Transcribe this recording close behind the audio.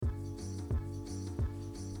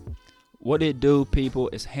What it do,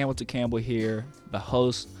 people? It's Hamilton Campbell here, the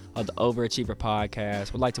host of the Overachiever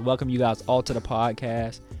podcast. Would like to welcome you guys all to the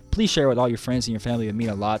podcast. Please share with all your friends and your family. It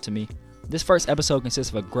means a lot to me. This first episode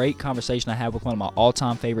consists of a great conversation I had with one of my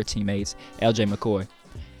all-time favorite teammates, Lj McCoy.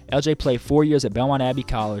 LJ played 4 years at Belmont Abbey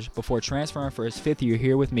College before transferring for his fifth year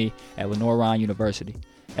here with me at Lenoir-Rhyne University.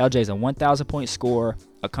 LJ is a 1,000-point scorer,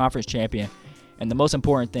 a conference champion, and the most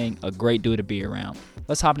important thing, a great dude to be around.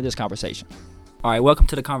 Let's hop into this conversation. All right, welcome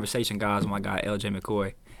to the conversation, guys, with my guy, Lj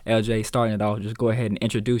McCoy. LJ, starting it off, just go ahead and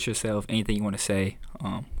introduce yourself, anything you want to say.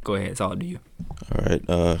 Go ahead, it's all to you. All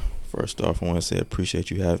right, first off, I want to say I appreciate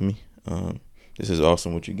you having me. This is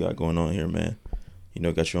awesome what you got going on here, man. You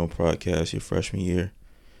know, got your own podcast your freshman year.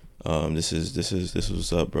 This is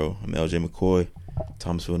what's up, bro. I'm Lj McCoy,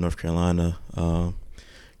 Thomasville, North Carolina.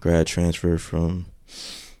 Grad transfer from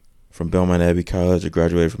Belmont Abbey College. I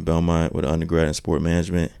graduated from Belmont with an undergrad in sport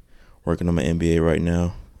management. Working on my MBA right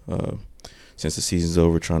now. Since the season's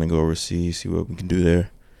over, trying to go overseas, see what we can do there.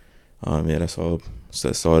 Yeah, that's all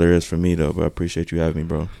there is for me, though. But I appreciate you having me,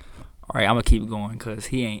 bro. All right, I'm going to keep going because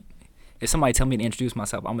if somebody tell me to introduce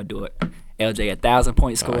myself, I'm going to do it. LJ,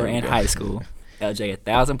 1,000-point scorer in high school. LJ,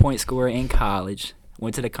 1,000-point scorer in college.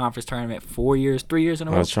 Went to the conference tournament 3 years in a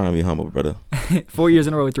row. I was trying to be humble, brother. 4 years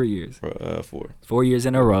in a row or 3 years? 4. 4 years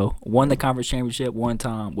in a row. Won the conference championship one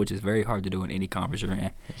time, which is very hard to do in any conference you're in.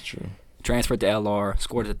 That's true. Transferred to LR,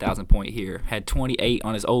 scored a 1,000-point here. Had 28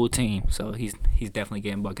 on his old team, so he's definitely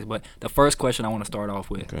getting buckets. But the first question I want to start off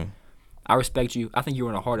with, okay. I respect you. I think you're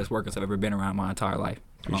one of the hardest workers I've ever been around my entire life.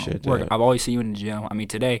 Appreciate that. I've always seen you in the gym. I mean,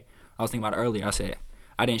 today, I was thinking about it earlier. I said,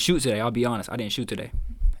 I didn't shoot today. I'll be honest. I didn't shoot today.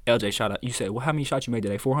 LJ shot up. You said, well, how many shots you made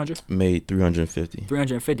today? 400? Made 350.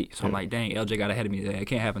 350. So yeah. I'm like, dang, LJ got ahead of me today. It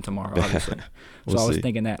can't happen tomorrow, obviously. We'll so I was see.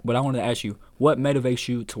 thinking that. But I wanted to ask you, what motivates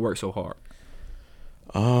you to work so hard?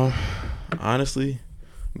 Honestly,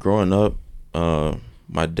 growing up,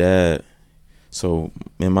 my dad, so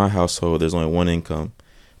in my household, there's only one income.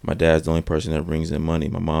 My dad's the only person that brings in money.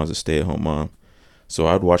 My mom's a stay-at-home mom. So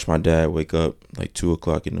I'd watch my dad wake up like 2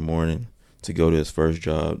 o'clock in the morning to go to his first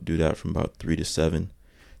job, do that from about 3 to 7.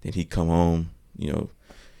 Then he'd come home,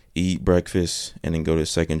 eat breakfast, and then go to his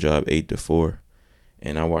second job, 8 to 4.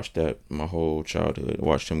 And I watched that my whole childhood. I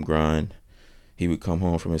watched him grind. He would come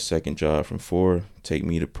home from his second job from 4, take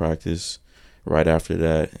me to practice right after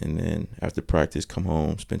that. And then after practice, come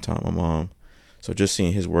home, spend time with my mom. So just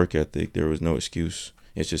seeing his work ethic, there was no excuse.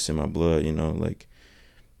 It's just in my blood, like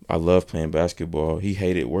I love playing basketball. He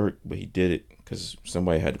hated work, but he did it because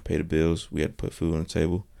somebody had to pay the bills. We had to put food on the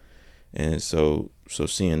table. And so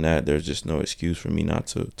seeing that, there's just no excuse for me not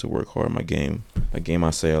to work hard. My game I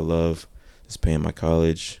say I love is paying my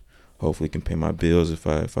college. Hopefully can pay my bills if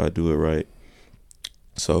I do it right.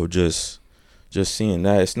 So just seeing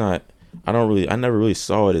that, I never really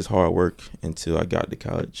saw it as hard work until I got to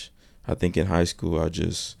college. I think in high school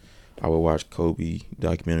I would watch Kobe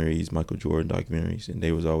documentaries, Michael Jordan documentaries, and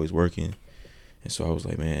they was always working. And so I was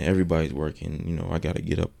like, man, everybody's working. I got to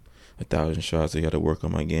get up 1,000 shots. I got to work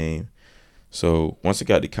on my game. So once I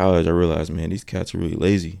got to college, I realized, man, these cats are really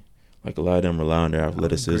lazy. Like a lot of them rely on their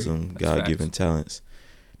athleticism, God-given talents.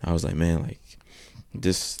 And I was like, man,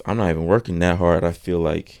 I'm not even working that hard, I feel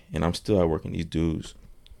like, and I'm still outworking these dudes.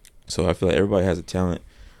 So I feel like everybody has a talent.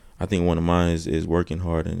 I think one of mine is working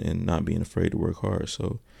hard and not being afraid to work hard.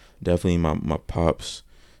 So definitely my pops,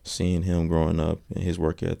 seeing him growing up and his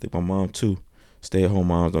work ethic. My mom, too. Stay-at-home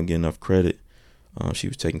moms don't get enough credit. She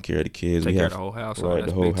was taking care of the kids. Take care of the whole house. Right,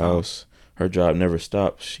 the whole house. Her job never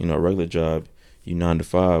stops. A regular job, you 9 to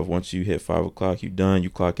 5. Once you hit 5 o'clock, you done. You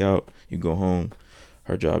clock out. You go home.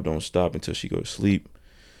 Her job don't stop until she goes to sleep.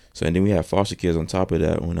 So, and then we had foster kids on top of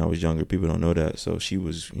that when I was younger. People don't know that. So she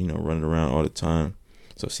was, running around all the time.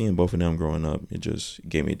 So seeing both of them growing up, it just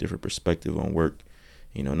gave me a different perspective on work.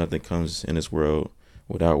 Nothing comes in this world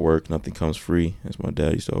without work. Nothing comes free. As my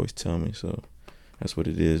dad used to always tell me. So that's what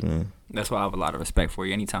it is, man. That's why I have a lot of respect for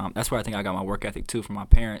you. Anytime. That's where I think I got my work ethic too from my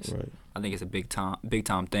parents. Right. I think it's a big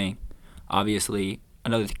time thing. Obviously,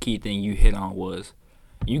 another key thing you hit on was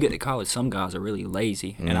you get to college, some guys are really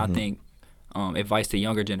lazy. Mm-hmm. And I think advice to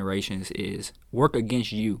younger generations is work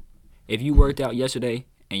against you. If you worked out yesterday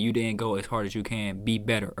and you didn't go as hard as you can, be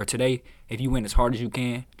better. Or today, if you went as hard as you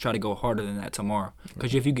can, try to go harder than that tomorrow.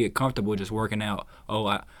 Because if you get comfortable just working out,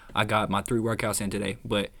 I got my 3 workouts in today,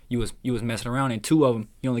 but you was messing around in 2 of them,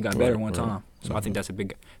 you only got better one time. So I think that's a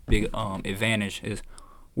big advantage is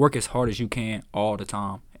work as hard as you can all the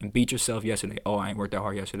time and beat yourself yesterday. I ain't worked that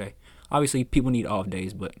hard yesterday. Obviously, people need off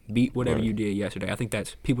days, but beat whatever you did yesterday. I think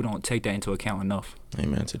people don't take that into account enough.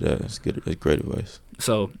 Amen to that. That's good. That's great advice.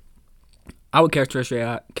 So I would characterize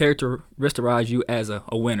you as a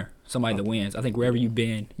winner, somebody that wins. I think wherever you've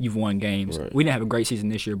been, you've won games. Right. We didn't have a great season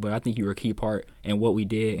this year, but I think you were a key part in what we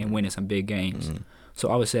did and winning some big games. Mm-hmm. So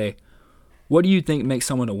I would say, what do you think makes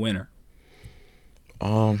someone a winner?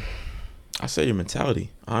 I say your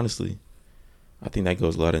mentality, honestly. I think that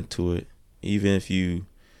goes a lot into it. Even if you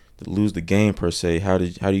lose the game per se, how do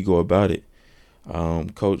you go about it?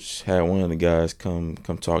 Coach had one of the guys come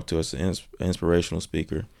talk to us, an inspirational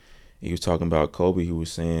speaker. He was talking about Kobe, who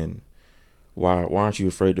was saying, why aren't you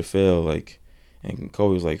afraid to fail? Like, and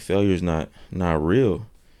Kobe was like, failure's not real.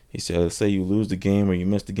 He said, let's say you lose the game or you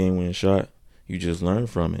miss the game winning shot, you just learn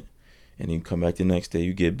from it, and you come back the next day,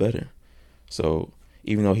 you get better. So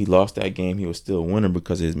even though he lost that game, he was still a winner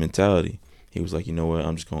because of his mentality. He was like, you know what,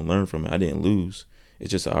 I'm just gonna learn from it. I didn't lose. It's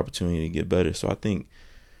just an opportunity to get better. So I think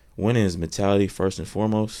winning is mentality first and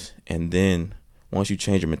foremost, and then once you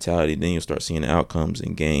change your mentality, then you'll start seeing the outcomes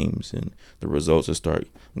in games, and the results will start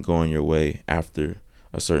going your way after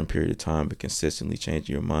a certain period of time, but consistently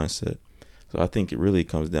changing your mindset. So I think it really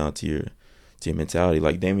comes down to your mentality.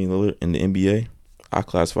 Like Damian Lillard in the NBA, I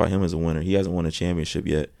classify him as a winner. He hasn't won a championship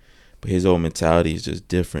yet, but his old mentality is just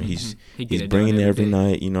different. He's bringing it every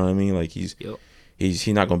night. You know what I mean? Like he's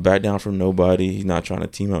not gonna back down from nobody. He's not trying to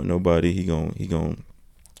team up nobody. He gonna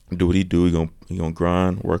do what he do. He gonna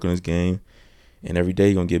grind, work on his game. And every day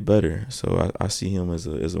you're going to get better. So I see him as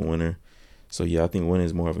a winner. So, yeah, I think winning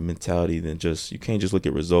is more of a mentality than just – you can't just look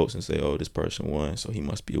at results and say, oh, this person won, so he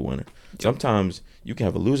must be a winner. Yep. Sometimes you can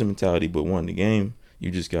have a losing mentality but won the game. You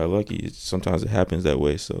just got lucky. Sometimes it happens that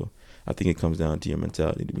way. So I think it comes down to your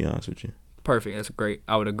mentality, to be honest with you. Perfect. That's great.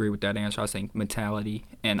 I would agree with that answer. I think mentality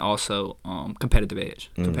and also competitive edge.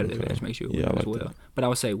 Competitive edge makes you a winner as well. That. But I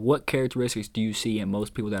would say, what characteristics do you see in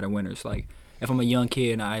most people that are winners? Like, if I'm a young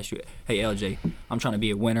kid and I ask you, hey, LJ, I'm trying to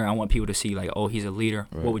be a winner. I want people to see, like, oh, he's a leader.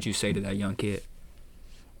 Right. What would you say to that young kid?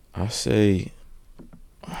 I say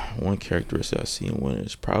one characteristic I see in winners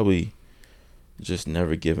is probably just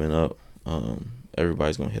never giving up.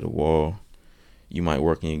 Everybody's going to hit a wall. You might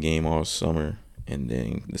work in your game all summer, and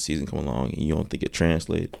then the season come along and you don't think it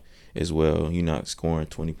translated as well. You're not scoring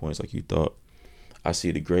 20 points like you thought. I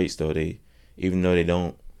see the greats, though, even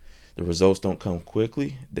though the results don't come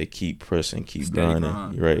quickly, they keep pressing, keep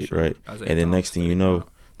grinding. Right. And then next thing you know,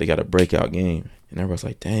 they got a breakout game. And everybody's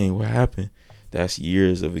like, dang, what happened? That's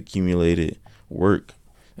years of accumulated work.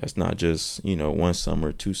 That's not just, one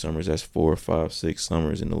summer, 2 summers. That's 4, 5, 6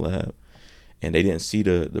 summers in the lab. And they didn't see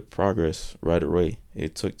the progress right away.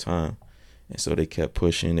 It took time. And so they kept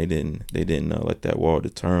pushing. They didn't let that wall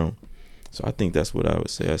deter them. So I think that's what I would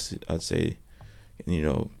say. I'd say,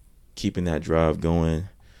 keeping that drive going,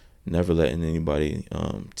 never letting anybody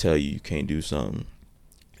tell you can't do something,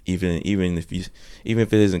 even if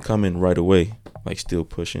it isn't coming right away, like still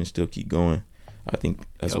pushing, still keep going. I think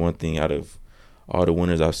that's one thing out of all the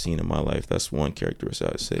winners I've seen in my life. That's one characteristic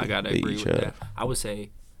I'd say. I gotta agree with that. I would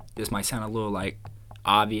say this might sound a little like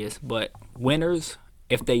obvious, but winners,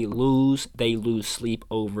 if they lose sleep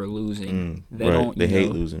over losing. They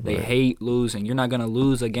hate losing. They hate losing. You're not gonna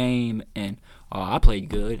lose a game and I played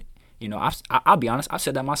good. I'll be honest. I've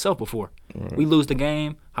said that myself before. Right. We lose the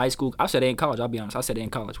game, high school. I've said it in college. I'll be honest. I said it in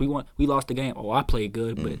college. We lost the game. Oh, I played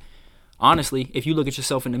good. But honestly, if you look at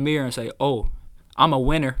yourself in the mirror and say, oh, I'm a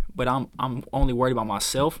winner, but I'm only worried about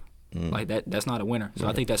myself, like that's not a winner. So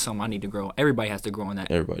I think that's something I need to grow. Everybody has to grow on that.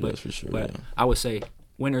 Everybody does for sure. But I would say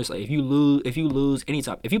winners, like if you lose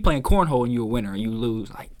anytime, if you playing cornhole and you're a winner and you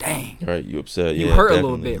lose, like dang, right, you upset. You hurt a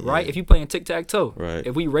little bit, right? If you playing tic-tac-toe, right?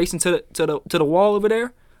 If we racing to the wall over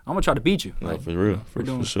there, I'm gonna try to beat you. No, for real,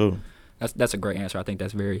 for sure. That's a great answer. I think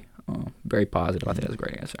that's very very positive. I think that's a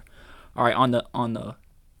great answer. All right, on the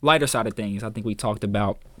lighter side of things, I think we talked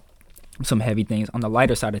about some heavy things. On the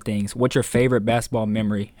lighter side of things, what's your favorite basketball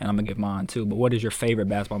memory? And I'm gonna give mine too. But what is your favorite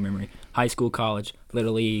basketball memory? High school, college,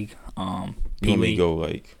 little league, You want me to go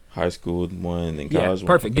like high school one and college one?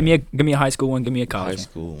 Perfect. Give me a high school one. Give me a college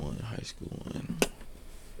one. High school one.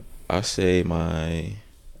 I say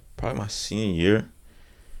probably my senior year.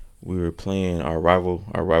 We were playing our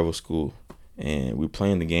rival school, and we were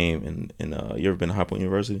playing the game. And you ever been to High Point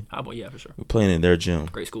University? High Point, yeah, for sure. We're playing in their gym.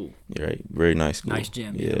 Great school. Yeah, right. Very nice school. Nice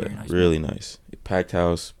gym. Yeah, very nice really nice. Packed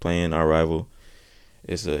house, playing our rival.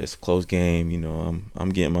 It's a close game. I'm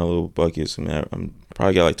getting my little buckets. I'm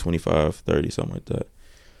probably got like 25, 30, something like that.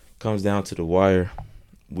 Comes down to the wire.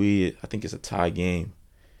 I think it's a tie game.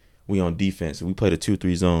 We on defense. We played a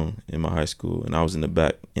 2-3 zone in my high school, and I was in the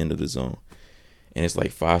back end of the zone. And it's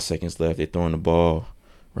like 5 seconds left. They're throwing the ball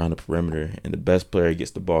around the perimeter, and the best player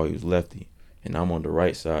gets the ball. He was lefty, and I'm on the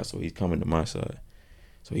right side, so he's coming to my side.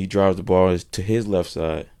 So he drives the ball to his left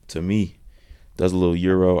side, to me, does a little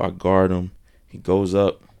Euro. I guard him. He goes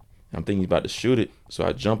up. I'm thinking he's about to shoot it. So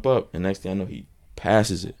I jump up, and next thing I know, he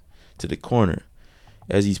passes it to the corner.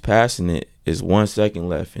 As he's passing it, it's 1 second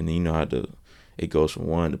left, and you know how it goes from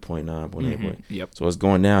 1 to 0.9, 0.8. Yep. So it's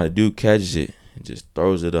going down. The dude catches it and just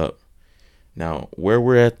throws it up. Now, where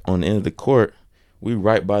we're at on the end of the court, we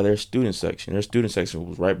right by their student section. Their student section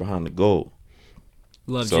was right behind the goal.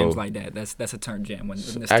 Love gyms like that. That's a turn gym when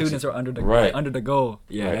the students are under the goal.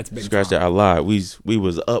 Yeah, right. That's big. Scratch that. I lied. We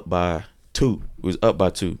was up by 2. We was up by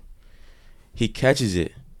 2. He catches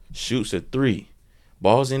it, shoots a 3.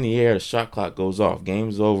 Ball's in the air. The shot clock goes off.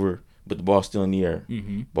 Game's over, but the ball's still in the air.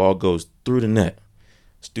 Mm-hmm. Ball goes through the net.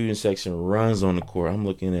 Student section runs on the court. I'm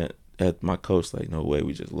looking at my coach like, no way,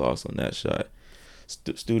 we just lost on that shot.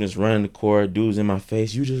 Students running the court. Dudes in my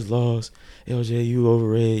face. You just lost. LJ, you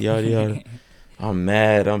overrated. Yada yada. I'm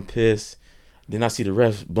mad. I'm pissed. Then I see the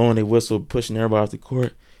refs blowing their whistle, pushing everybody off the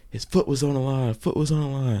court. His foot was on the line.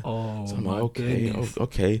 Oh, so I'm my like, goodness.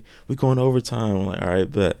 Okay. We going to overtime. I'm like, all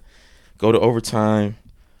right, bet. Go to overtime.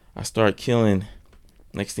 I start killing.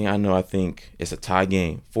 Next thing I know, I think it's a tie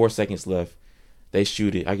game. 4 seconds left. They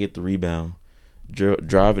shoot it. I get the rebound.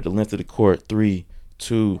 Drive it the length of the court. 3,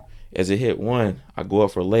 2. As it hit 1, I go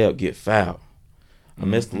up for a layup, get fouled. I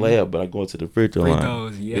missed the layup, but I go to the free throw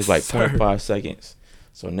line. Yes, it's like 0.5 seconds.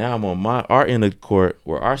 So now I'm on our end of the court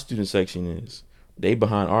where our student section is. They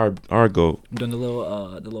behind our goal. I'm doing the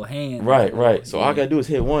little hand. Right. So all I gotta do is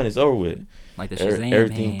hit 1. It's over with. Like the Shazam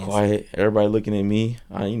everything hands. Quiet. Everybody looking at me.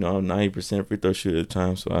 I'm 90% free throw shooter at the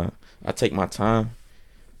time. So I take my time,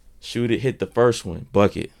 shoot it, hit the first one,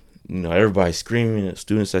 bucket. Everybody screaming. The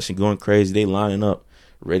student section going crazy. They lining up,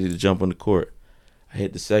 ready to jump on the court. I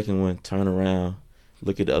hit the second one, turn around,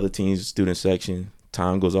 look at the other team's student section.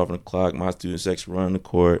 Time goes off on the clock. My student section running the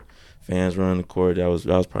court. Fans running the court. That was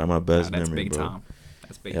probably my best memory, big bro. Time.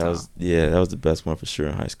 That's big time. That was the best one for sure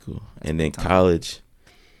in high school. And then time. College,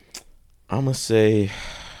 I'm gonna say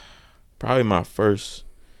probably my first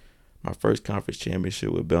conference championship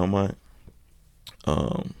with Belmont.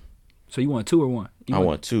 So you won 2 or 1? I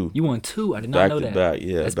won 2. You won 2. I did not know that. Back to back,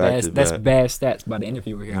 yeah. That's bad stats by the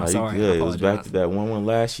interviewer here. I'm sorry. Good. It was back to back. One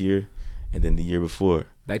last year, and then the year before.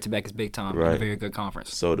 Back to back is big time. Right. In a very good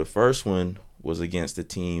conference. So the first one was against the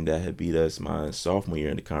team that had beat us my sophomore year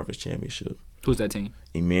in the conference championship. Who's that team?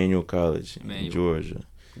 Emmanuel College in Georgia.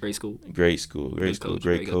 Great school. Great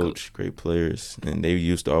coach, great players, and they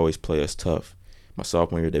used to always play us tough. My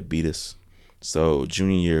sophomore year, they beat us. So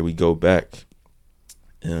junior year, we go back.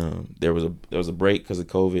 There was a break because of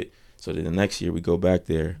COVID. So then the next year, we go back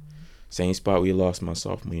there. Same spot we lost my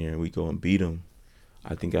sophomore year, and we go and beat them.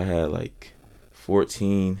 I think I had like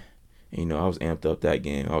 14. And, I was amped up that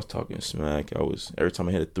game. I was talking smack. Every time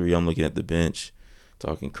I hit a 3, I'm looking at the bench,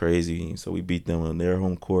 talking crazy. So we beat them on their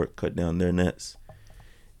home court, cut down their nets.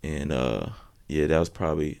 And, that was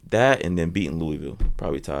probably that, and then beating Louisville,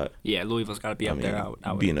 probably tied. Yeah, Louisville's got to be up there.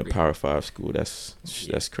 I would beating agree. a Power 5 school, that's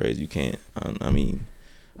crazy. You can't.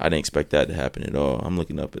 I didn't expect that to happen at all. I'm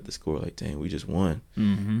looking up at the score like, dang, we just won.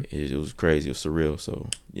 Mm-hmm. It was crazy. It was surreal. So,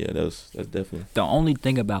 yeah, that's definitely. The only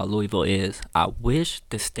thing about Louisville is I wish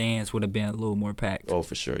the stands would have been a little more packed. Oh,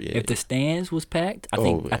 for sure, yeah. If the stands was packed,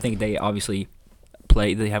 I think they obviously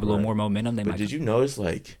play. They have a little more momentum. Did you notice,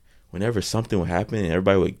 like, whenever something would happen and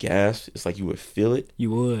everybody would gasp, it's like you would feel it? You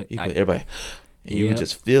would. Everybody, and you would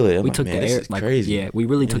just feel it. We took the air. This is crazy. Yeah, we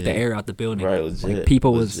really took the air out the building. Right, legit. Like,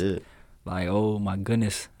 people legit. was like, oh my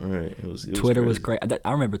goodness. Right. It was Twitter was great.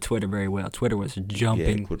 I remember Twitter very well. Twitter was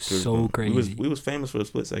jumping so crazy. We was famous for a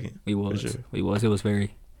split second. We was. Sure. We was. It was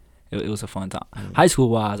very. It was a fun time. Mm-hmm. High school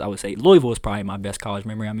wise, I would say Louisville was probably my best college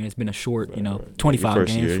memory. I mean, it's been a short, 25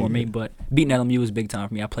 games for me, but beating LMU was big time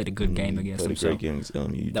for me. I played a good game against them. Great game against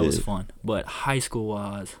LMU. That was fun. But high school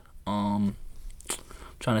wise, trying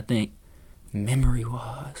to think, memory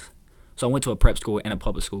wise. So I went to a prep school and a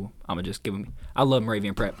public school. I'm gonna just give them. I love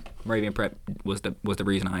Moravian Prep. Moravian Prep was the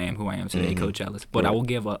reason I am who I am today, Coach Ellis. But I will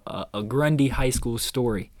give a Grundy High School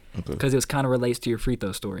story because it kind of relates to your free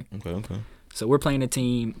throw story. Okay. So we're playing a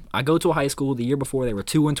team. I go to a high school. The year before they were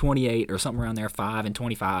 2-28 or something around there,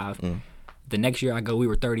 5-25. The next year I go, we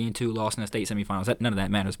were 30-2, lost in the state semifinals. None of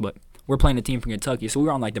that matters. But we're playing a team from Kentucky, so we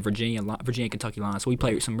were on like the Virginia Kentucky line. So we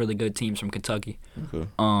played some really good teams from Kentucky.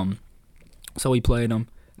 Okay. So we played them.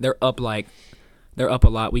 They're up a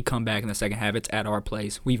lot. We come back in the second half. It's at our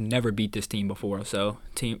place. We've never beat this team before, so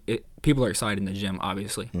people are excited in the gym,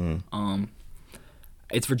 obviously.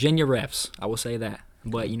 It's Virginia refs, I will say that.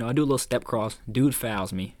 But, I do a little step cross. Dude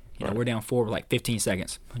fouls me. We're down 4 with like 15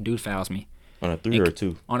 seconds. Dude fouls me. On a 3 or a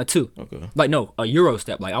 2? On a 2. Okay. Like, no, a Euro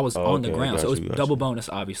step. Like, I was on the okay, ground. So it was got double you. bonus,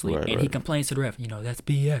 obviously. Right, and he right. complains to the ref, that's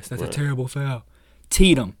BS. That's a Right. terrible foul.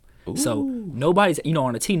 Teed him. Ooh. So nobody's,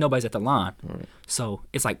 on a tee, nobody's at the line. Right. So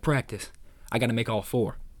it's like practice. I got to make all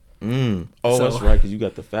 4. Oh, So- that's right, because you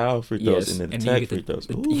got the foul free throws Yes, and then the and then you tag free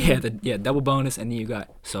get throws. double bonus, and then you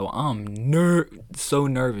got. So I'm so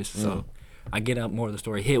nervous. So I get up, more of the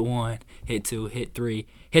story. Hit 1, hit 2, hit 3,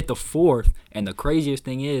 hit the 4th, and the craziest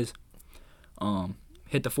thing is,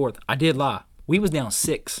 hit the 4th. I did lie. We was down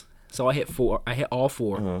 6, so I hit 4. I hit all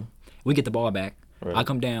 4. Uh-huh. We get the ball back. Right. I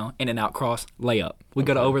come down, in and out, cross, layup. We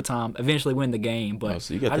go to overtime. Eventually win the game, but Oh,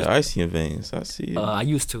 so you got the icy in veins. I see it. I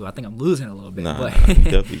used to. I think I'm losing a little bit. Nah, but you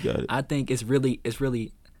definitely got it. I think it's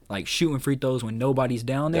really like shooting free throws when nobody's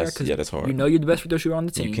down there, because that's hard. you're the best free throw shooter on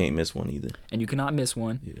the team. You can't miss one either. And you cannot miss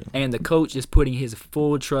one. Yeah. And the coach is putting his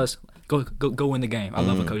full trust. Go win the game. I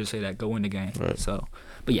love when coaches say that. Go win the game. Right. So,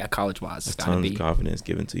 but yeah, college wise, it's That's got to tons be. of confidence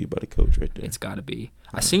given to you by the coach right there. It's got to be.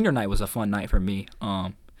 Senior night was a fun night for me.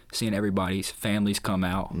 Seeing everybody's families come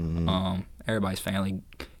out. Everybody's family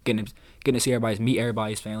getting to see meet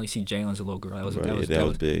everybody's family. See Jalen's a little girl. That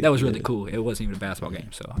was big. That was really Yeah. cool. It wasn't even a basketball game.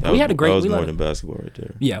 So That we had a great. That was we more had- than basketball right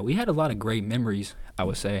there. Yeah, we had a lot of great memories, I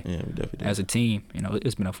would say, Yeah, we definitely did. as a team.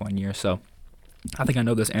 It's been a fun year. So I think I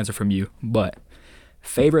know this answer from you, but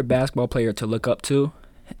favorite basketball player to look up to,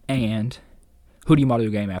 and who do you model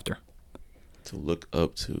your game after? To look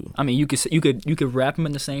up to. I mean, you could wrap them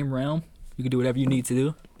in the same realm. You could do whatever you need to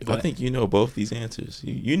do. I think you know both these answers.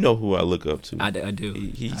 You know who I look up to. I do.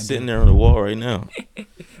 He's sitting there on the wall right now.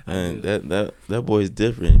 And that boy is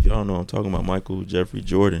different. If y'all know, I'm talking about Michael Jeffrey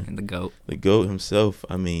Jordan. And the GOAT. The GOAT himself.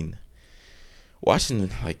 I mean, watching,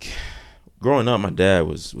 growing up, my dad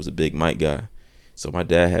was a big Mike guy. So my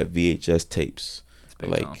dad had VHS tapes.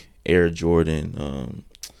 big time. Air Jordan.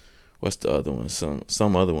 What's the other one?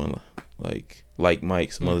 Some other one. Like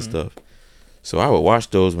Mike, some other stuff. So I would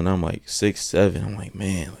watch those when I'm 6, 7. I'm like,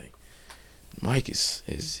 man, Mike is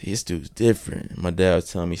his dude's different. My dad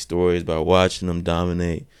was telling me stories about watching him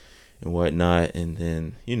dominate and whatnot. And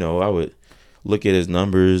then, I would look at his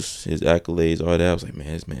numbers, his accolades, all that. I was like,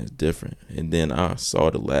 man, this man's different. And then I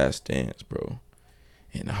saw The Last Dance, bro.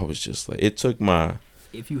 And I was just like, it took my...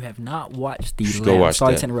 If you have not watched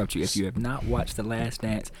sorry to interrupt you. If you have not watched The Last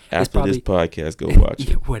Dance, it's After probably, this podcast, go watch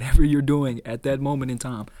it. whatever you're doing at that moment in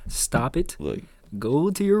time, stop it. Look,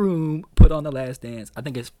 Go to your room, put on The Last Dance. I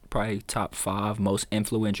think it's probably top 5 most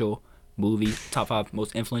influential movies, top 5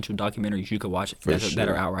 most influential documentaries you could watch that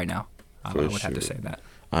are out right now. I would have to say that.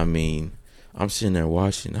 I mean, I'm sitting there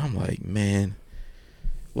watching. I'm like, man,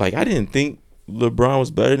 I didn't think LeBron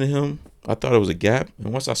was better than him. I thought it was a gap,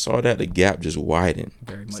 and once I saw that, the gap just widened.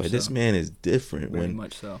 Very It's much so. this man is different. Very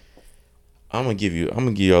much so. I'm gonna give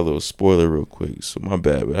y'all a little spoiler real quick. So my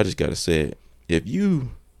bad, but I just gotta say it. If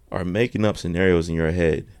you are making up scenarios in your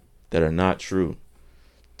head that are not true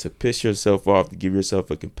to piss yourself off, to give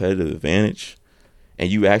yourself a competitive advantage,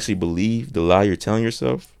 and you actually believe the lie you're telling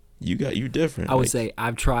yourself, you're different. I would say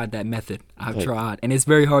I've tried that method. I've tried, and it's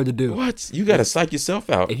very hard to do. What? You gotta psych yourself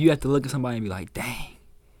out. If you have to look at somebody and be like, dang,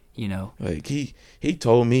 he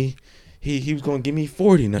told me he was gonna give me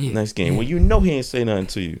 40 next game. Well, he ain't say nothing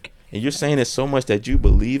to you, and you're saying it so much that you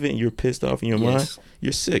believe it, and you're pissed off in your mind.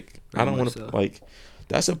 You're sick. I don't want to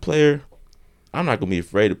That's a player. I'm not gonna be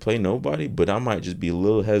afraid to play nobody, but I might just be a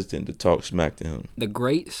little hesitant to talk smack to him. The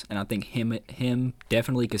greats, and I think him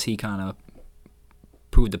definitely, because he kind of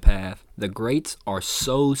proved the path. The greats are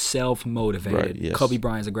so self-motivated. Right, yes. Kobe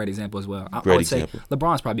Bryant's a great example as well. I Great would example. say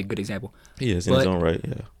LeBron's probably a good example. He is in his own right.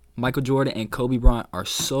 Yeah. Michael Jordan and Kobe Bryant are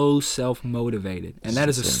so self-motivated, and that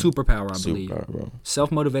is a superpower, I believe. Superpower, bro.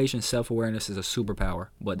 Self-motivation, self-awareness is a superpower,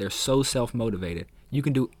 but they're so self-motivated. You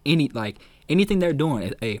can do anything they're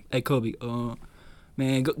doing. Hey Kobe,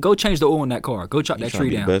 man, go change the oil in that car. Go chop that tree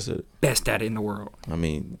down. Best at it in the world. I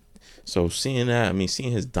mean, so seeing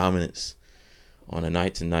his dominance on a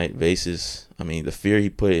night-to-night basis, I mean, the fear he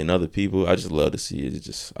put in other people, I just love to see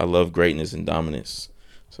it. I love greatness and dominance.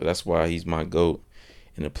 So that's why he's my GOAT.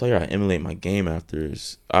 And the player I emulate my game after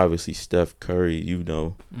is obviously Steph Curry,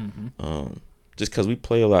 just because we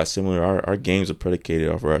play a lot similar. Our games are predicated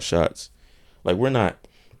off of our shots. We're not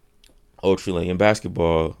ultra, in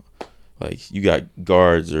basketball, you got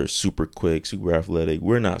guards are super quick, super athletic.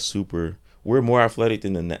 We're more athletic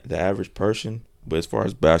than the average person. But as far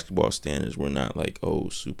as basketball standards, we're not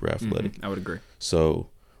super athletic. I would agree. So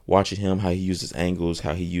watching him, how he uses angles,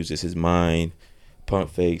 how he uses his mind, pump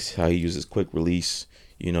fakes, how he uses quick release.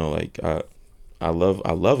 I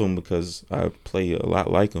love him because I play a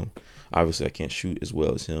lot like him. Obviously, I can't shoot as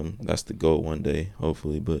well as him. That's the goal one day,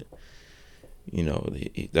 hopefully. But you know,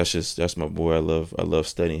 that's my boy. I love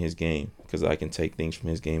studying his game because I can take things from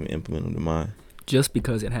his game and implement them to mine. Just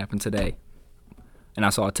because it happened today, and I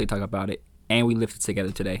saw a TikTok about it, and we lifted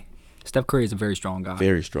together today. Steph Curry is a very strong guy.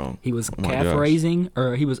 Very strong. He was calf raising,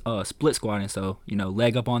 or he was split squatting. So, you know,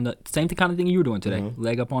 leg up on the same kind of thing you were doing today.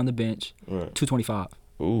 Leg up on the bench, right. 225.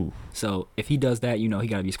 Ooh. So if he does that, you know, he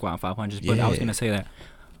got to be squatting 500s. But I was gonna say that.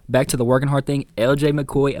 Back to the working hard thing. Lj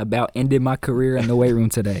McCoy about ended my career in the weight room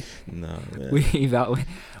today. No, man.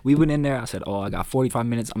 We went in there. I said, I got 45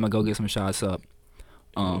 minutes. I'm gonna go get some shots up.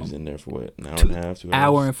 He was in there for what, an hour and a half, 2 hours?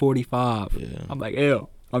 Hour and 45. Yeah. I'm like, ew,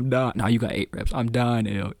 I'm done. No, you got 8 reps. I'm done,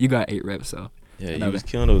 ew. You got 8 reps, so. Yeah, he was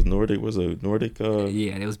killing those Nordic.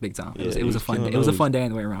 Yeah, it was big time. Yeah, it was a fun day. It was a fun day in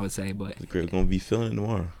the weight room, I would say. But we're gonna be feeling it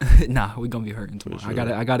tomorrow. Nah, we're gonna be hurting tomorrow. Sure.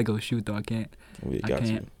 I gotta go shoot though. I can't.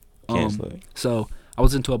 So I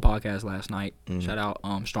was into a podcast last night. Shout out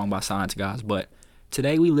Strong by Science guys. But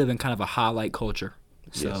today we live in kind of a highlight culture.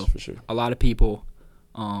 So yes, for sure. A lot of people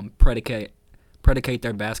predicate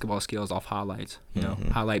their basketball skills off highlights. You know,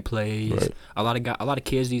 highlight plays. Right. A lot of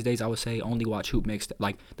kids these days, I would say, only watch hoop mixtapes.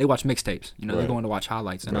 Like they watch mixtapes. You know, they're going to watch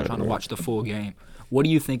highlights. They're not trying to watch the full game. What do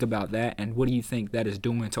you think about that? And what do you think that is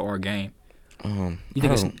doing to our game? You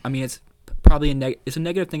think it's probably it's a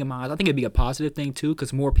negative thing in my eyes. I think it'd be a positive thing too,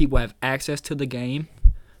 because more people have access to the game.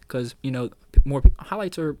 Because, you know, more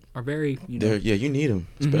highlights are very, you know. You need them,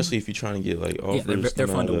 especially if you're trying to get, like, offers they're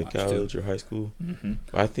fun to out of college or high school. Mm-hmm.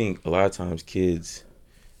 I think a lot of times kids,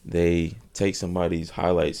 they take somebody's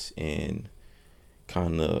highlights and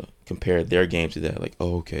kind of compare their game to that. Like,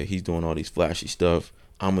 oh, okay, he's doing all these flashy stuff.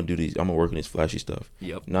 I'm going to work on this flashy stuff.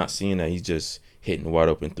 Yep. Not seeing that he's just hitting the wide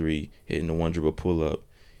open three, hitting the one dribble pull up,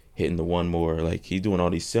 hitting the one more. Like, he's doing all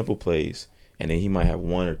these simple plays, and then he might have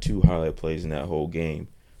 1 or 2 highlight plays in that whole game.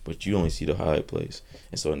 But you only see the highlight plays.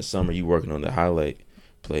 And so in the summer, you working on the highlight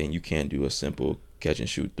play, and you can't do a simple catch and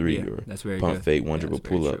shoot 3 or pump fake, one dribble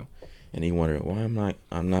pull up. And he wondering, why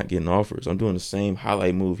I'm not getting offers. I'm doing the same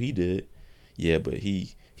highlight move he did. Yeah, but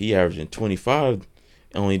he averaging 25,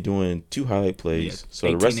 only doing 2 highlight plays. So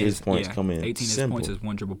the rest of his points come in 18 simple. points is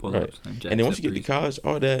 1 dribble pull ups. Right. And then once you get to college,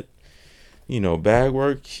 all that, you know, bag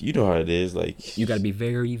work, you know how it is. Like, you got to be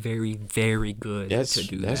very, very, very good to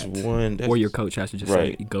do that. Or your coach has to just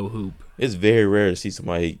say, go hoop. It's very rare to see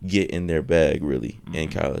somebody get in their bag, really, in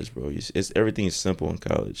college, bro. It's everything is simple in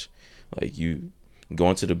college. Like, you go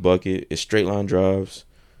into the bucket, it's straight line drives,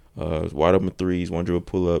 wide open threes, 1 dribble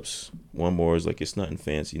pull-ups, 1 more is like, it's nothing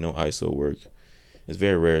fancy, no ISO work. It's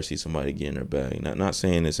very rare to see somebody get in their bag. Not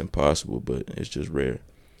saying it's impossible, but it's just rare.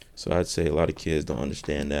 So I'd say a lot of kids don't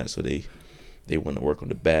understand that, so they want to work on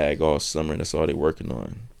the bag all summer. That's all they're working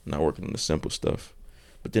on, not working on the simple stuff.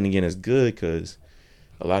 But then again, it's good because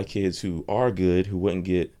a lot of kids who are good, who wouldn't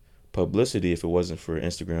get publicity if it wasn't for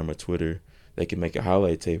Instagram or Twitter, they can make a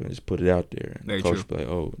highlight tape and just put it out there. Very Coach true. Be like,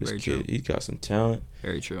 oh, this kid, he's got some talent.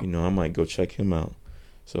 Very true. You know, I might go check him out.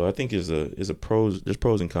 So I think there's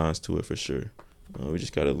pros and cons to it for sure. We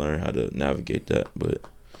just got to learn how to navigate that. But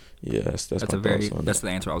yeah, that's my thoughts on that's that.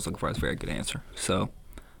 the answer I was looking for. That's a very good answer. So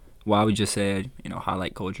while we just said, you know,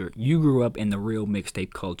 highlight culture, you grew up in the real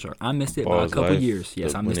mixtape culture. I missed it by a couple years.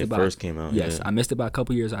 Yes, I missed it by when it first came out. Yes, yeah. I missed it by a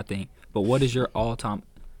couple years, I think. But what is your all-time?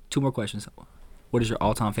 2 more questions. What is your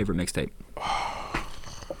all-time favorite mixtape?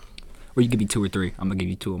 Or you give me 2 or 3. I'm gonna give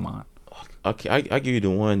you 2 of mine. Okay, I give you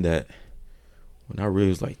the one that when I really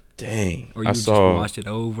was like, dang. Or you just watched it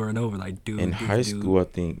over and over, like, dude. In high school, I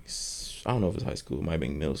think, I don't know if it's high school, it might be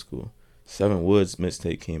middle school. 7 Woods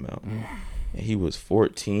mixtape came out. And he was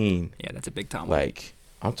 14. Yeah, that's a big time. Like,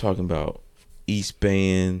 I'm talking about East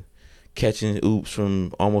Baying, catching oops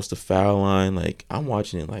from almost the foul line. Like, I'm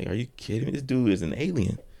watching it like, are you kidding me? This dude is an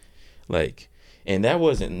alien. Like, and that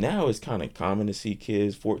wasn't, now it's kind of common to see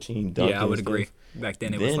kids 14 dunking. Yeah, I would agree. Back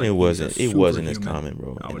then it wasn't as common,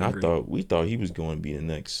 bro. And we thought he was going to be the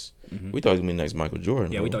next, we thought he was going to be the next Michael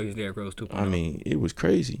Jordan. Yeah, bro. we thought he was Derrick Rose 2.0. I mean, it was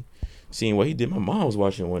crazy. Seeing what he did, my mom was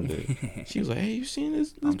watching one day. She was like, "Hey, you seen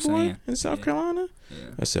this boy in South Carolina?" Yeah.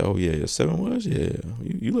 I said, "Oh yeah, 7 was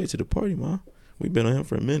you late to the party, ma? We've been on him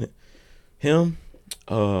for a minute." Him,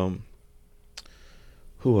 who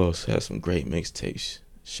else has some great mixtapes?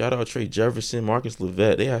 Shout out Trey Jefferson, Marcus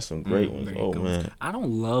Levette. They had some great ones. Oh man, I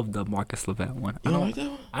don't love the Marcus Levette one. You don't like that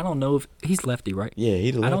one? I don't know if he's lefty, right? Yeah,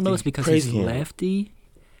 he's lefty. I don't know if it's because he's lefty.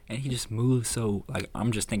 And he just moves so, like,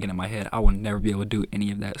 I'm just thinking in my head, I would never be able to do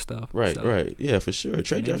any of that stuff. Right. Yeah, for sure.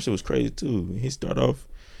 Trey Jefferson was crazy, too. He started off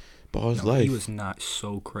Ball's life. He was not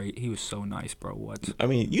so great. He was so nice, bro. What? I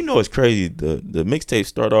mean, it's crazy. The mixtape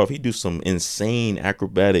start off. He do some insane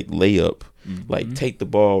acrobatic layup, like take the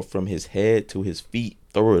ball from his head to his feet,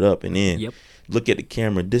 throw it up, and then look at the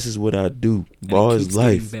camera. This is what I do. Ball is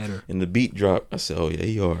life. And the beat drop. I said, oh yeah,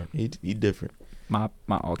 he hard. He different. My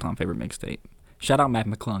all-time favorite mixtape. Shout out Matt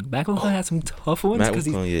McClung. Matt McClung had some tough ones because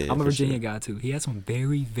I'm a Virginia guy too. He had some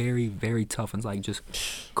very, very, very tough ones, like just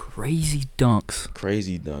crazy dunks.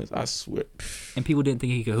 Crazy dunks, I swear. And people didn't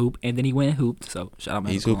think he could hoop, and then he went and hooped. So shout out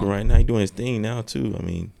Matt He's McClung. hooping right now. He's doing his thing now too. I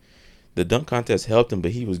mean, the dunk contest helped him, but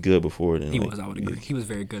he was good before then. He was, I would agree. He was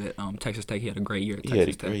very good at Texas Tech. He had a great year at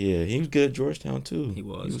Texas Tech. Yeah, he was good at Georgetown too. He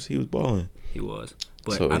was balling. He was.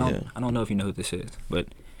 But so, I don't know if you know who this is, but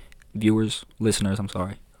viewers, listeners,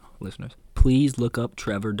 please look up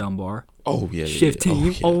Trevor Dunbar. Oh yeah, Shift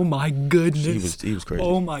Team. Oh my goodness. He was crazy.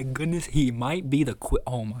 Oh my goodness, he might be the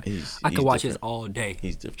I could watch this all day.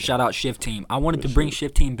 He's different. Shout out Shift Team. I wanted to bring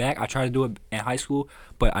Shift Team back. I tried to do it in high school,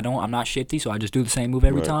 but I'm not shifty, so I just do the same move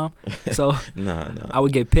every time. So I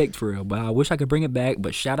would get picked for real. But I wish I could bring it back.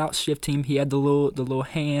 But shout out Shift Team. He had the little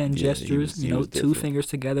hand gestures. He was two fingers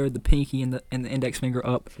together, the pinky and the index finger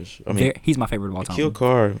up. For sure. I mean, he's my favorite of all time. Kill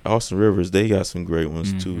Carr, Austin Rivers, they got some great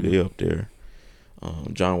ones too. They up there.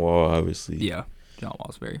 John Wall, obviously. Yeah, John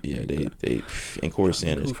Wall's very. Yeah, good. they and Corey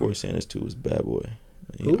Sanders. Corey Sanders too was a bad boy.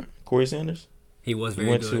 Who? Corey Sanders. He was very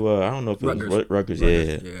good. He went to I don't know if it was Rutgers.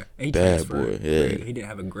 Yeah. Bad boy. Yeah. He didn't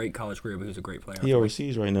have a great college career, but he was a great player. He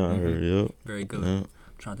overseas right now. I heard. Yep. Very good. I'm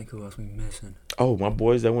trying to think who else we missing. Oh, my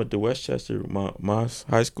boys that went to Westchester, my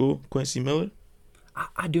high school, Quincy Miller.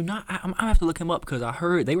 I do not. I have to look him up because I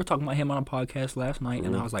heard they were talking about him on a podcast last night,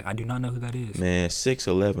 and I was like, I do not know who that is. Man,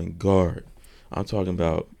 6'11" guard. I'm talking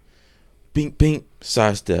about. Bink, bink,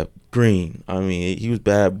 sidestep, green. I mean, he was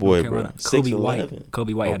bad boy, bro. Kobe White.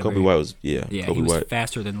 Kobe White. Kobe White was Kobe he was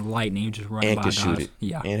faster than lightning. He just running by guys. And could shoot it.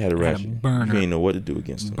 Yeah, and had a ratchet. Burner. You didn't know what to do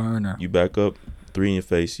against him. Burner. You back up, 3 in your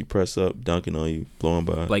face. You press up, dunking on you, blowing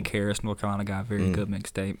by. Blake Harris, North Carolina guy, very good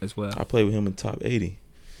mixtape as well. I played with him in top 80.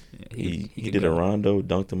 Yeah, he did a rondo,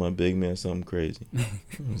 dunked on my big man, something crazy.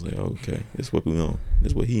 I was like, okay, this what we on.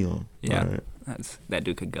 This what he on. Yeah. Right. That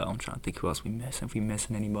dude could go. I'm trying to think who else we missing. If we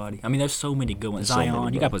missing anybody, I mean, there's so many good ones.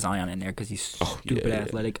 Zion, you got to put Zion in there because he's stupid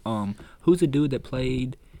athletic. Who's the dude that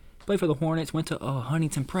played for the Hornets? Went to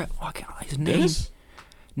Huntington Prep. Oh, I can't. His name? Dennis?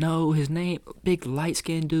 No, his name. Big light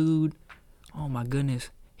skinned dude. Oh my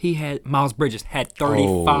goodness. He had Miles Bridges had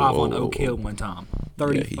 35 on Oak Hill one time.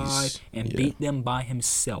 35 and beat them by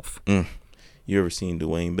himself. You ever seen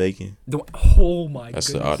Dwayne Bacon? Oh my goodness. That's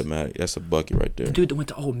an automatic. That's a bucket right there. The dude that went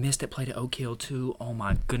to Ole Miss that played at Oak Hill too. Oh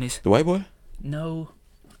my goodness. The white boy? No.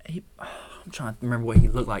 I'm trying to remember what he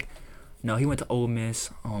looked like. No, he went to Ole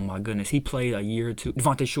Miss. Oh my goodness. He played a year or two.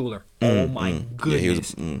 Devontae Schuler. Oh my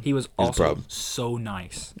goodness. Yeah, he was also so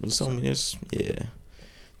nice.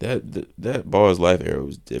 That Ball's Life era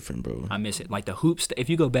was different, bro. I miss it. Like the hoop state. If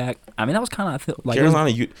you go back, I mean, that was kind of, I feel like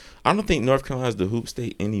Carolina. I don't think North Carolina is the hoop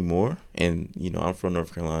state anymore. And I'm from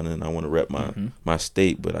North Carolina, and I want to rep my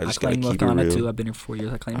state, but I just gotta keep North it Carolina real. Too. I've been here for 4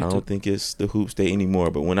 years. I don't think it's the hoop state anymore.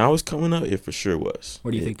 But when I was coming up, it for sure was.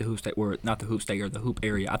 Where do you think the hoop state were? Not the hoop state or the hoop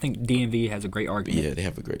area. I think DMV has a great argument. Yeah, they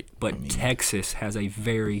have a great. But Texas has a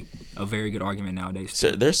very good argument nowadays.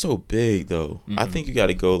 So they're so big though. I think you got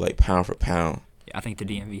to go like pound for pound. I think the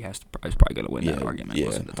DMV is probably going to win that argument. Yeah,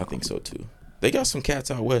 I think so too. They got some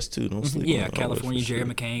cats out west too. Don't sleep. Yeah, California, Jerry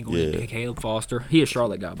McCain, Caleb Foster. He a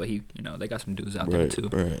Charlotte guy, but they got some dudes out there too.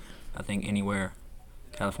 Right. I think anywhere,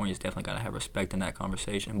 California's definitely got to have respect in that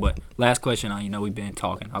conversation. But last question, we've been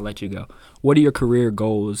talking. I'll let you go. What are your career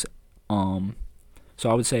goals? So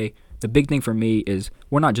I would say the big thing for me is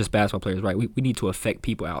we're not just basketball players, right? We need to affect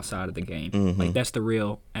people outside of the game. Like that's the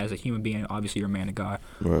real, as a human being, obviously you're a man of God.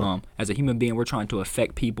 Right. As a human being, we're trying to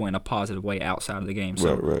affect people in a positive way outside of the game.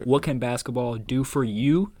 So what can basketball do for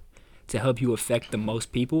you to help you affect the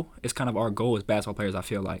most people? It's kind of our goal as basketball players, I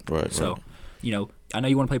feel like. Right. So, I know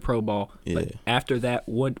you want to play pro ball, but after that,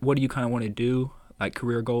 what do you kind of want to do, like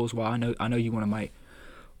career goals? Well, I know you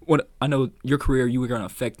I know your career, you were going to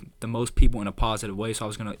affect the most people in a positive way. So I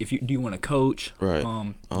was going to, do you want to coach? Right. You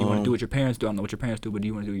want to do what your parents do? I don't know what your parents do, but do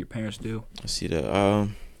you want to do what your parents do? I see that.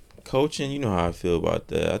 Coaching, you know how I feel about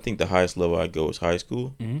that. I think the highest level I go is high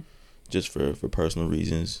school, just for personal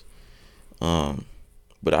reasons.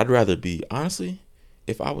 But I'd rather be, honestly,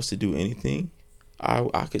 if I was to do anything,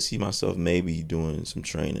 I could see myself maybe doing some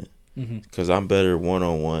training. Because I'm better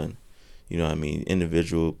one-on-one. You know what I mean?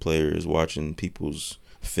 Individual players, watching people's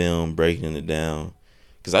film, breaking it down,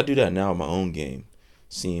 because I do that now in my own game,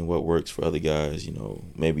 seeing what works for other guys.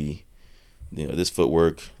 Maybe this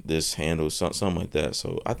footwork, this handle, something like that.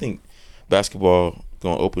 So I think basketball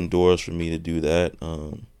gonna open doors for me to do that.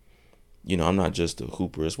 I'm not just a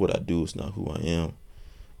hooper. It's what I do. It's not who I am.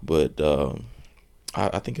 But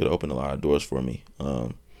I think it'll open a lot of doors for me.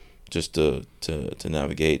 Just to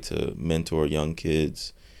navigate, to mentor young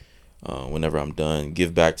kids. Whenever I'm done,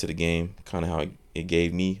 give back to the game. Kind of how it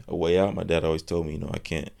gave me a way out. My dad always told me,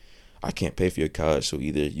 I can't pay for your college, so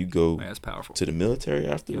either you go That's powerful. to the military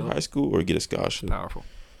after high school or get a scholarship. Powerful.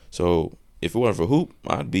 So if it wasn't for hoop,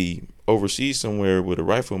 I'd be overseas somewhere with a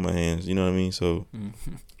rifle in my hands. You know what I mean? So,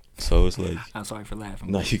 so it's like, I'm sorry for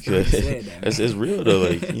laughing. no, you could. It's real though.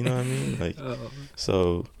 Like, you know what I mean? Like,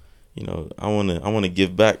 so, I wanna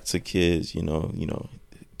give back to kids.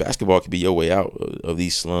 Basketball could be your way out of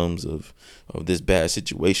these slums of this bad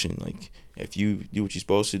situation. Like, if you do what you're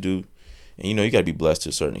supposed to do. And, you got to be blessed to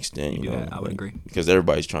a certain extent. I would agree. Because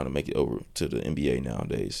everybody's trying to make it over to the NBA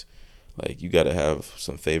nowadays. Like, you got to have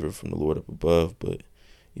some favor from the Lord up above. But,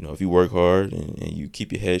 if you work hard and you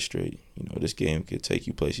keep your head straight, this game could take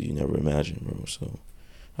you places you never imagined, bro. So,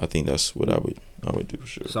 I think that's what I would do for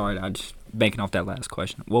sure. Sorry, I just banking off that last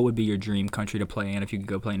question. What would be your dream country to play in if you could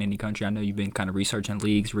go play in any country? I know you've been kind of researching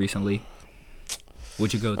leagues recently.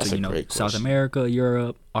 Would you go to South America,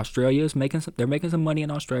 Europe, Australia? They're making some money in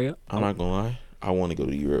Australia. I'm not gonna lie, I want to go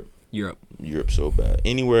to Europe. Europe So bad.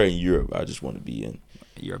 Anywhere in Europe, I just want to be in.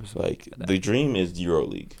 Europe. The dream is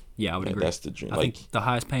EuroLeague. Yeah, I would agree. That's the dream. I think the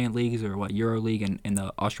highest paying leagues are EuroLeague and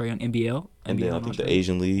the Australian NBL. And then I think the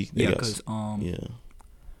Asian League. Because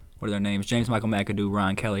what are their names? James Michael McAdoo,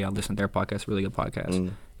 Ryan Kelly. I listen to their podcast, really good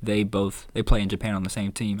podcast. They play in Japan on the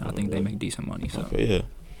same team. I think they make decent money. So. Okay, yeah.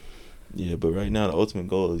 Yeah, but right now the ultimate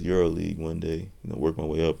goal is EuroLeague one day. Work my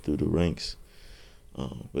way up through the ranks.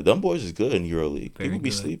 But them boys is good in EuroLeague. People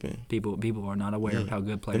be sleeping. People are not aware of how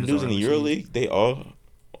good players are. Them dudes in the EuroLeague, they all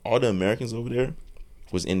the Americans over there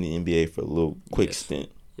was in the NBA for a little quick stint.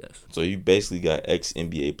 Yes. So you basically got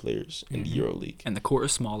ex-NBA players in the EuroLeague. And the court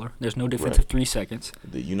is smaller. There's no difference of 3 seconds.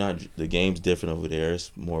 The game's different over there.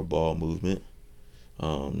 It's more ball movement.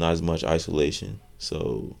 Not as much isolation.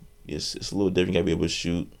 So it's a little different. You gotta be able to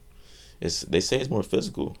shoot. They say it's more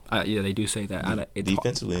physical. Yeah, they do say that.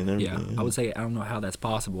 Defensively and everything. Yeah, I would say I don't know how that's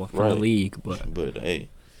possible for the league, but hey,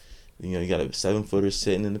 you got a 7-footer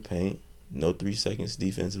sitting in the paint, no 3 seconds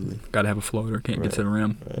defensively. Gotta have a floater, can't get to the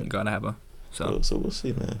rim. Right. Gotta have a so we'll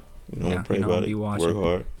see, man. Pray about it. Work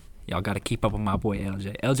hard. Y'all gotta keep up with my boy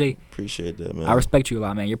LJ. LJ, appreciate that, man. I respect you a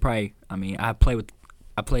lot, man. You're probably.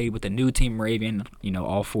 I played with the new team Raven,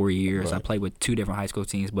 all 4 years. Right. I played with 2 different high school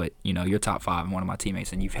teams, but you're top 5 and one of my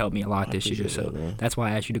teammates, and you've helped me a lot this year. So that's why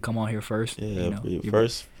I asked you to come on here first. Yeah, your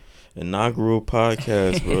first inaugural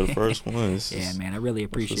podcast, bro. The first one. Yeah, man, I really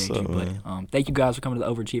appreciate you. But thank you guys for coming to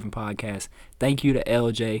the Overachieving podcast. Thank you to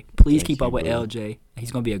LJ. Please keep up with LJ.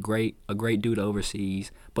 He's gonna be a great dude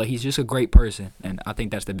overseas, but he's just a great person, and I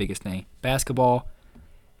think that's the biggest thing.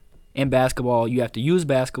 In basketball, you have to use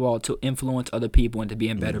basketball to influence other people and to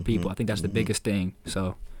be better people. I think that's the biggest thing.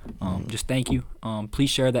 So just thank you. Please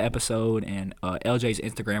share the episode, and LJ's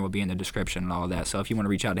Instagram will be in the description and all that. So if you want to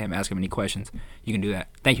reach out to him, ask him any questions, you can do that.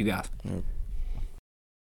 Thank you, guys.